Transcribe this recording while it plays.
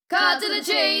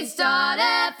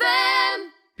CutToTheChase.fm.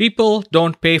 People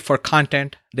don't pay for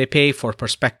content, they pay for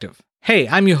perspective. Hey,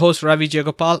 I'm your host Ravi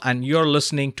Jagopal, and you're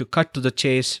listening to Cut to the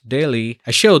Chase Daily,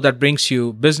 a show that brings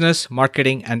you business,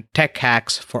 marketing, and tech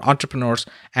hacks for entrepreneurs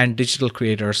and digital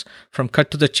creators from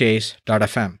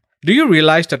CutToTheChase.fm. Do you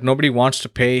realize that nobody wants to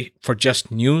pay for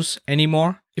just news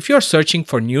anymore? If you're searching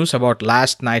for news about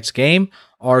last night's game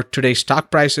or today's stock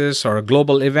prices or a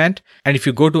global event, and if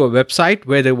you go to a website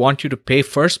where they want you to pay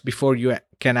first before you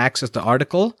can access the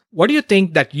article, what do you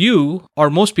think that you or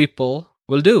most people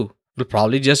will do? You'll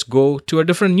probably just go to a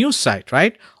different news site,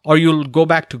 right? Or you'll go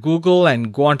back to Google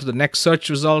and go on to the next search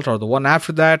result or the one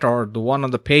after that or the one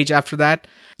on the page after that.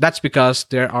 That's because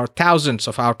there are thousands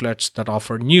of outlets that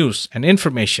offer news and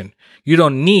information. You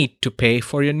don't need to pay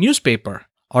for your newspaper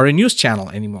or a news channel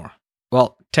anymore.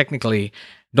 Well, technically,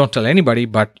 don't tell anybody,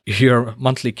 but your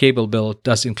monthly cable bill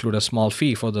does include a small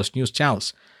fee for those news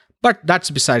channels. But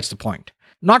that's besides the point.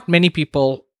 Not many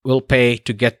people will pay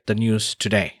to get the news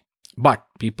today. But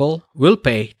people will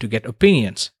pay to get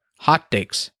opinions, hot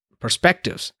takes,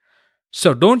 perspectives.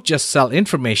 So don't just sell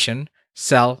information,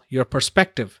 sell your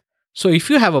perspective. So if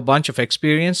you have a bunch of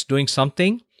experience doing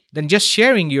something, then just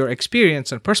sharing your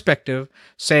experience and perspective,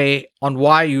 say on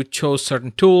why you chose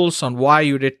certain tools, on why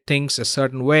you did things a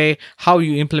certain way, how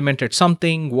you implemented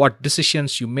something, what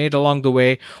decisions you made along the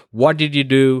way, what did you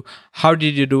do, how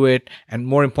did you do it, and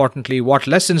more importantly, what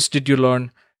lessons did you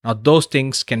learn? Now, those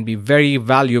things can be very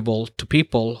valuable to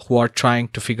people who are trying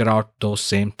to figure out those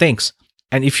same things.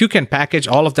 And if you can package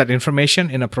all of that information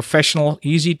in a professional,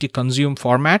 easy-to-consume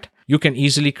format, you can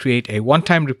easily create a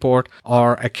one-time report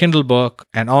or a Kindle book,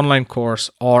 an online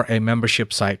course, or a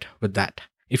membership site with that.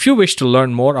 If you wish to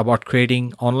learn more about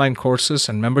creating online courses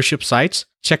and membership sites,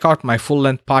 check out my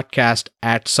full-length podcast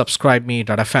at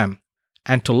subscribeme.fm.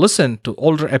 And to listen to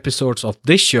older episodes of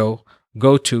this show,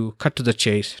 go to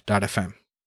cuttothechase.fm.